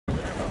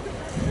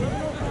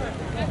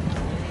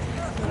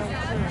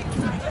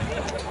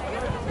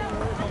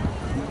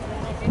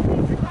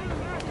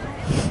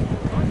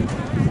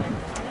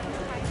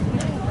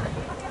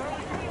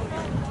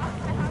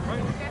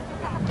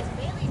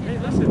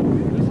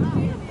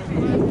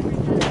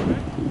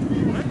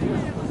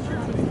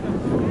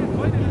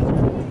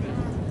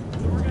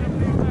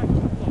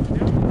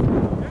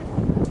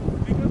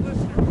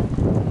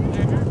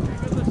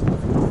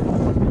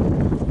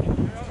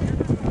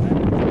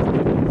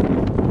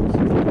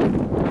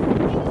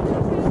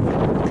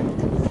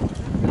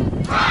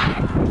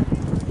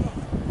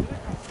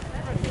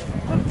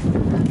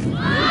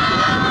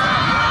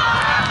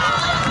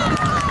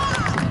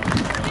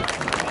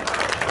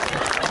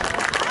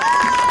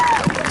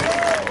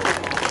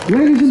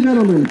Ladies and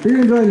gentlemen, for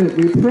your enjoyment,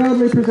 we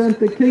proudly present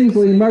the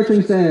Kingsley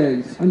Marching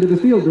Stags under the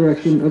field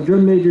direction of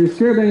drum majors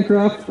Kira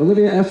Bancroft,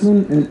 Olivia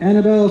Essman, and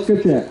Annabelle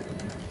Skripchak.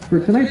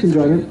 For tonight's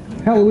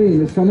enjoyment,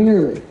 Halloween is coming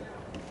early.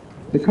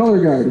 The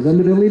color guard is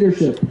under the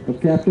leadership of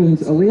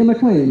Captains Aaliyah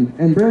McLean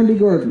and Brandy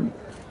Gordon.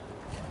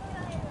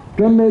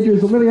 Drum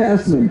majors Olivia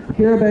Essman,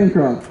 Kira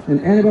Bancroft,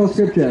 and Annabelle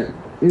Skripchak.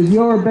 Is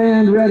your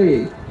band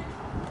ready?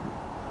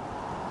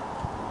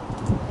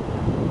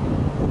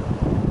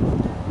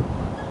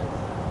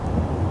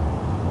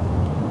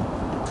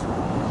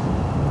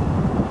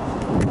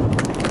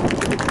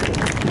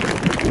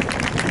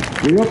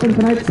 We open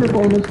tonight's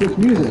performance with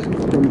music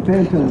from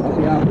Phantom of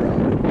the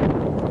Opera.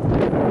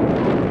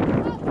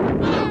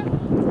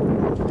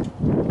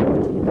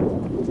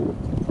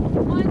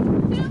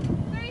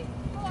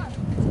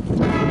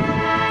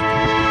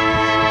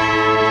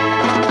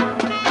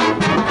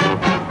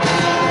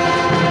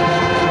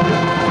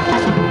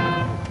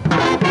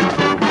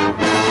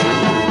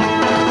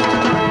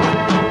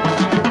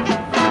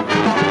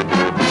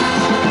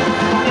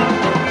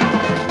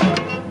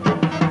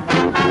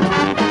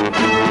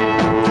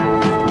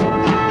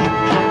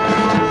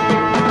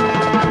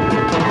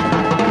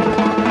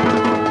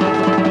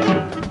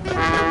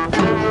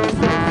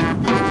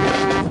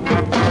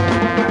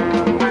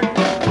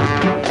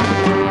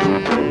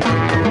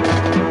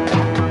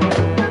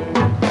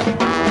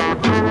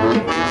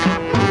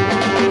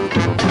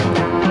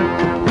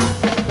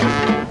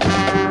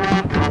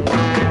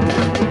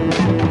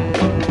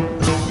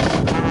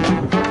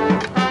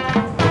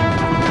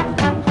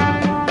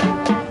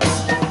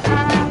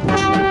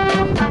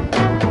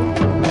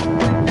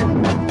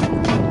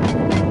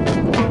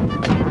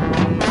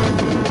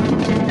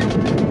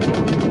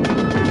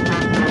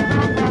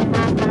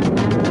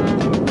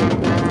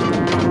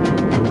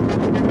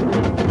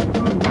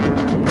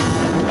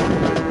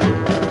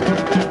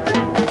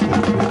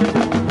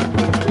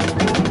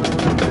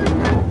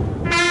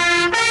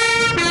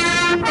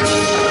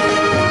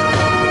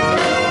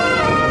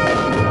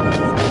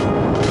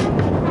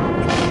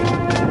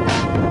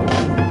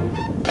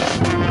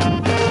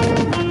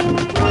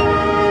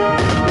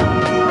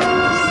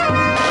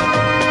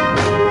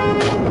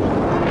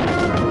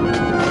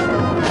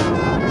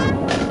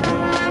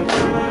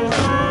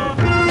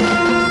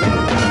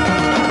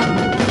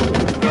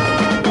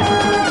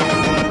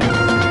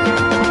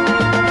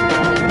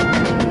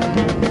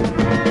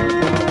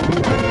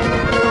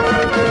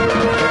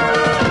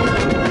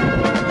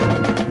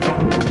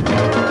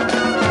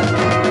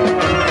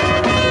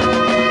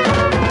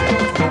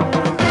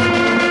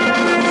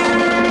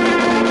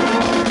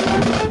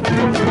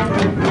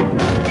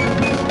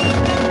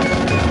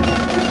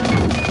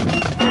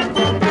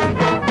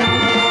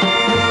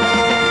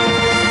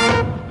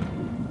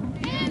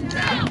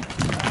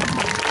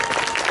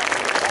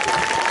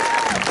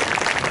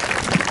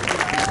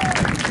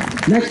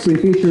 Next, we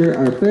feature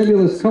our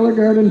fabulous color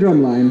guard and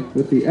drumline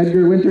with the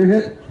Edgar Winter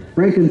hit,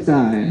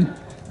 Frankenstein.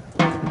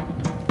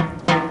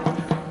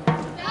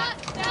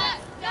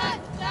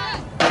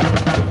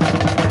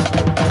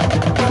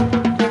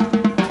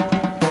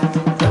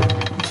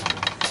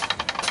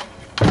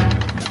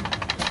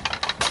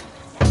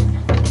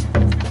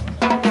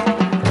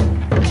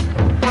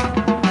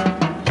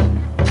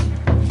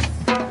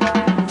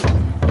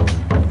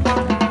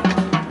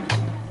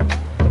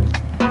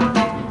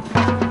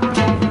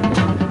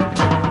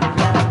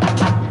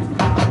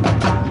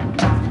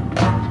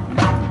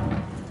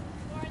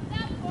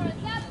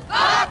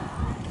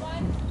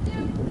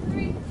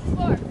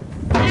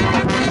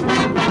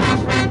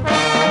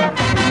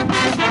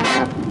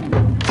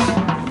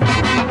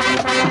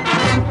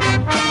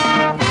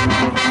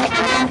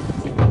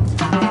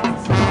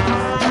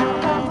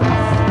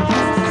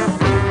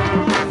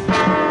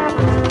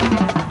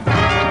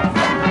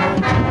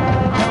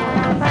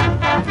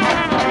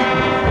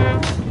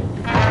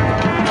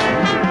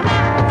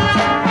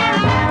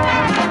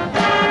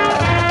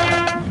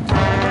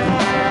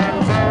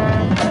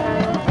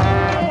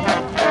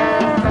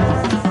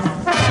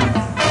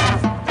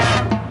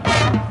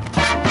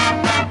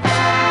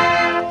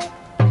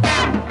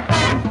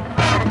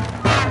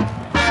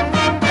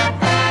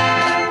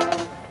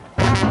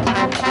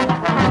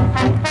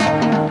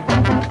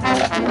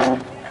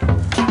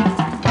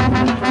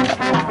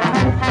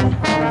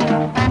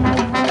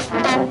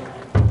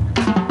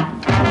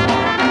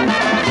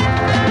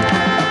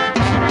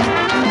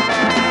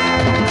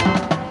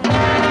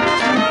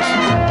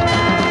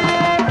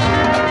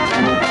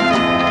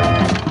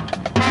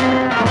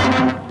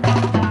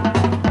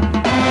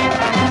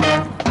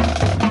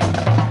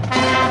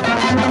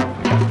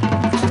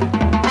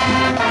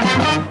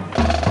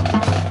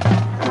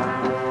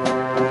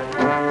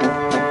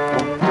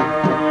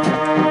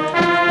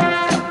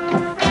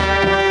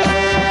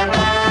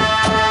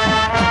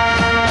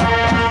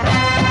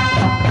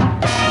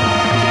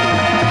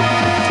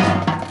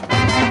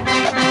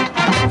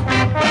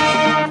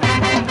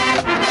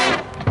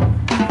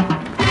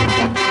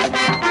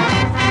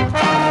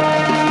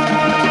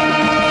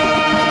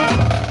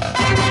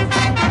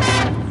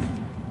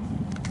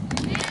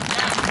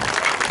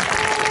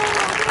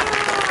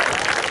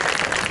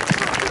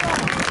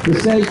 The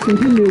Stags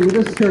continue with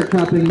this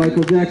chart-topping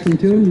Michael Jackson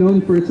tune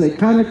known for its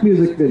iconic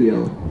music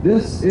video.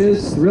 This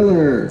is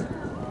Thriller.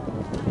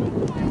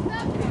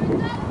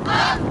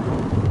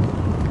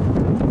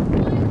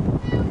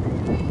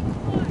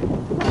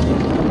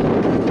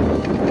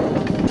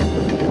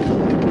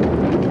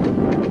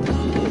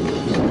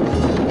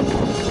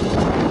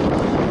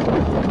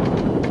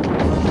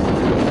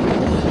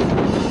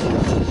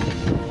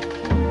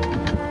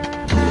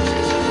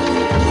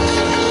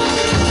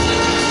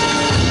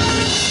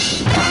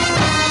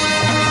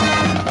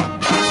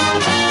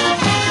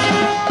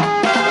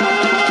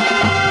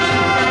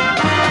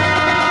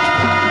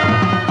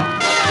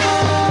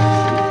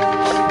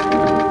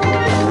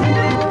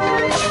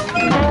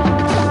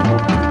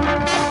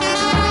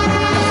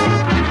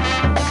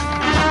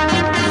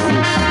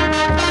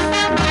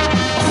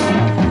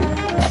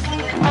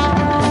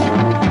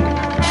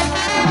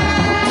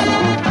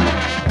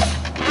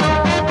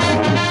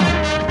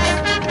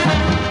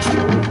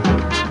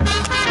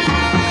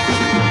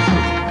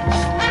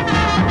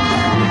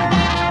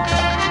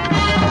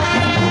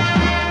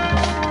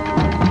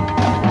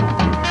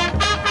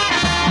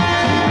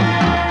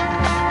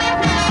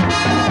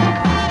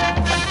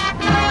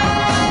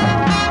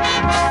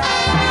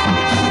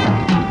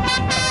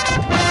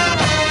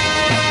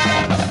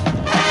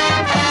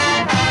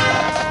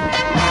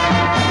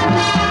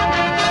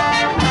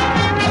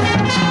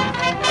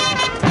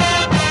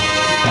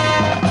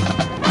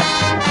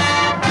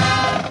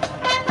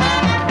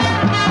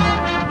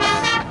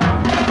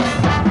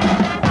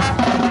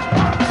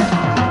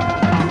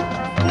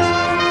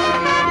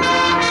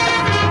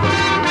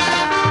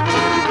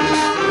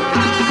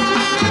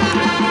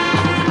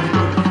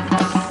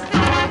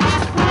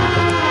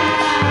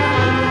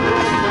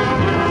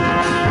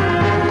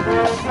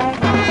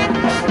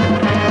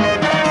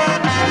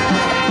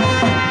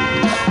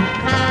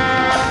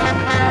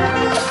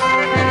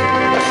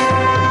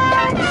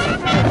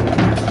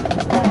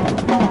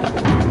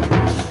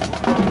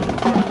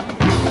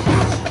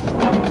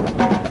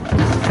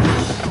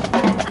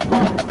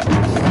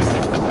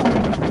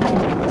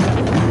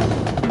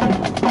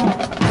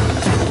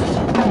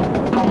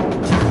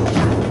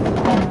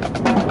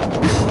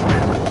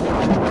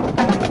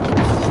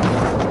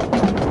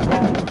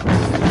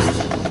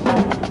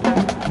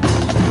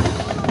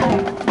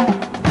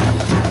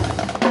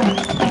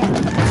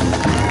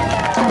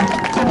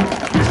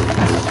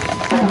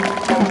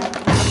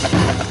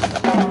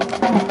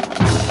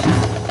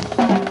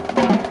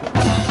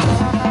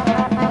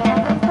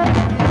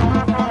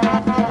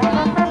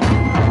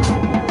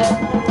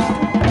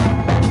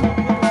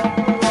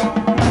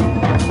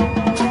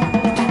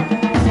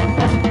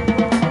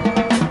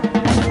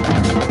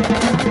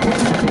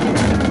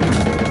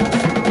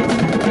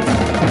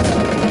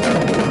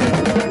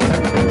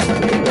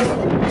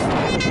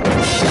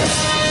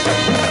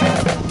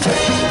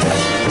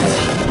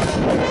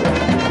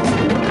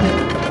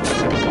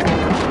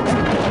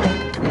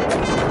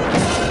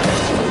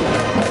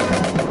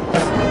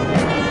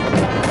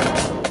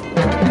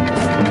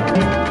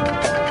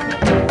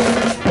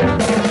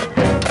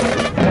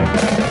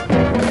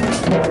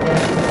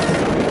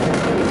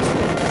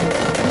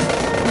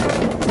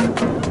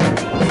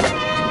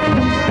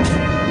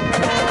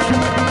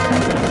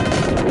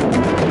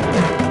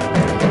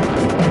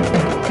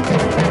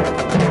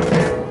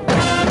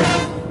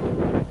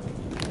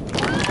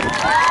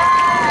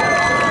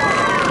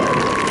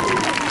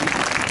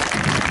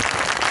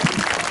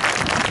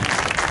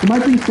 The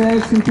Marching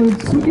Stags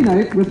concludes Spooky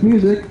Night with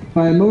music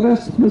by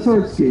Modest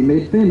Mussorgsky,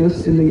 made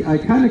famous in the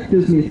iconic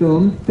Disney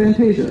film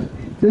Fantasia.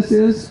 This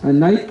is A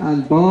Night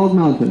on Bald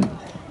Mountain.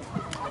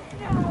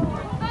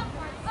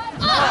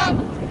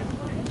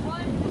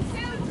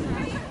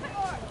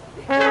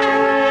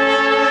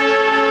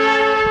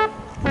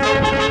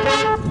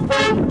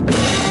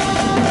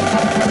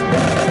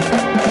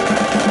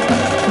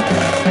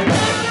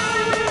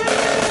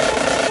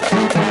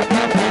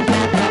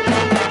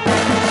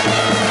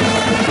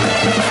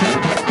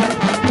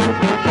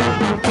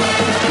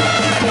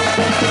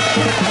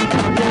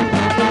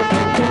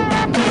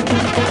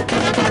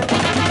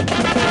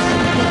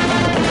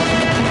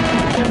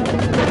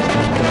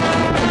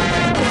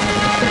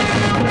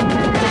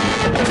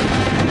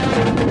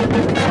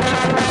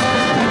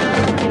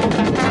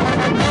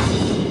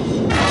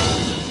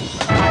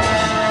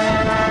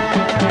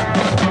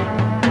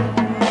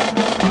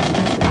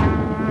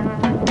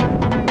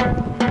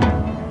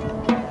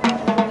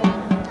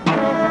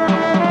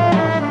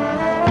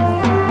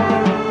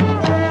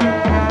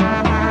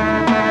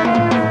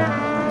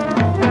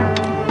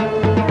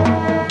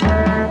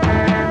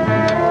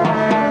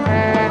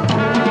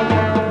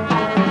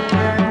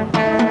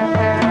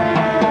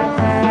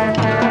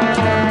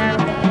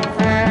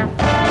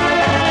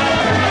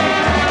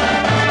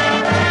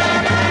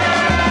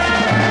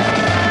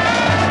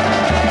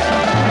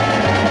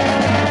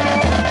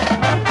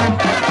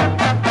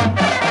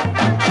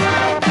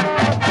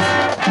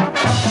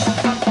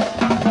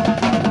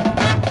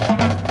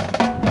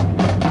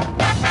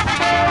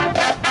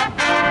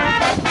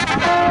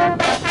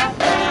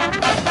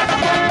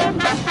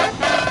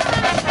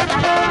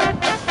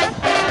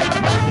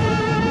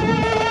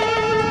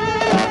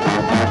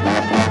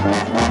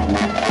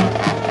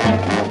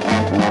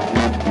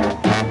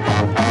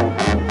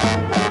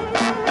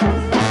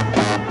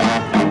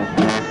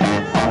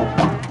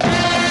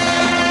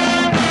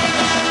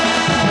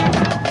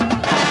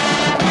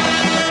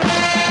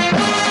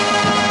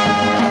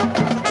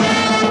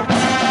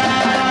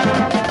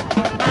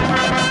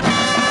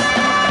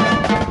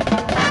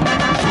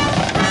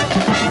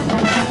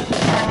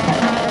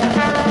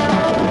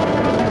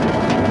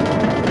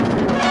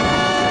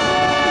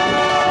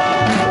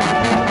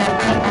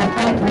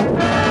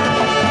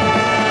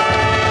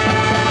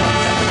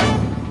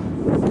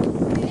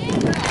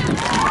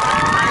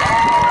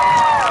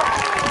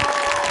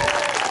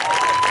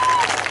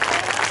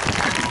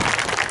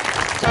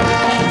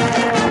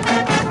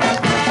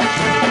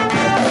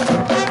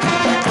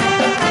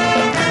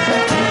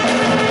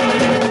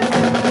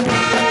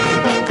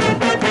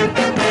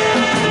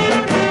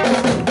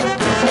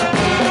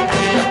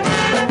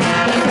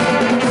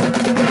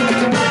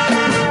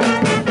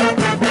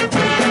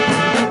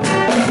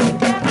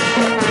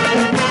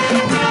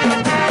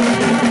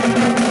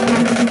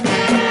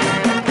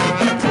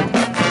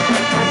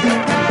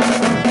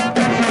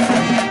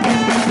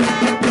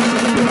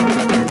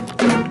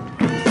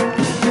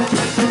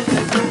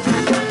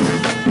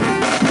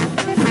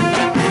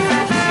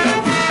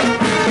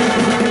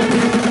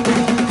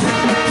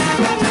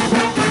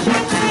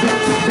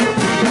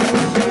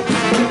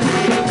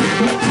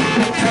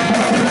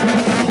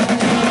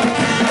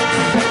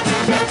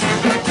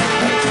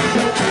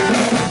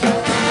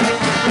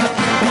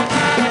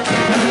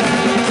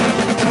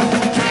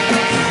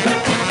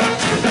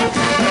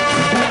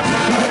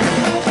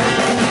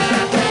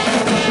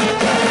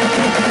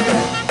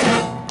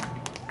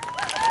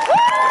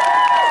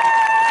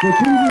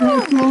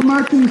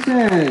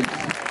 Stags.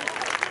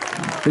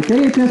 The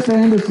KHS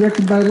band is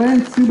directed by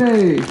Lance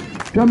Dubé.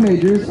 Drum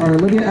majors are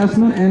Olivia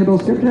Essman, Annabelle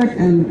Skripczak,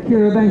 and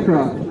Kira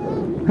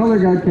Bancroft. Color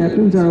guard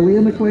captains are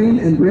Leah McLean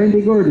and Brandy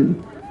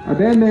Gordon. Our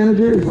band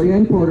manager is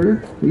Leanne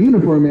Porter, the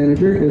uniform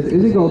manager is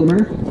Izzy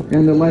Goldimer,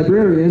 and the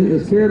librarian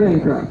is Kira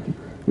Bancroft.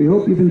 We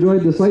hope you've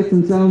enjoyed the sights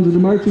and sounds of the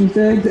Marching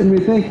Stags, and we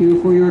thank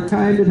you for your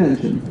kind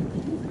attention.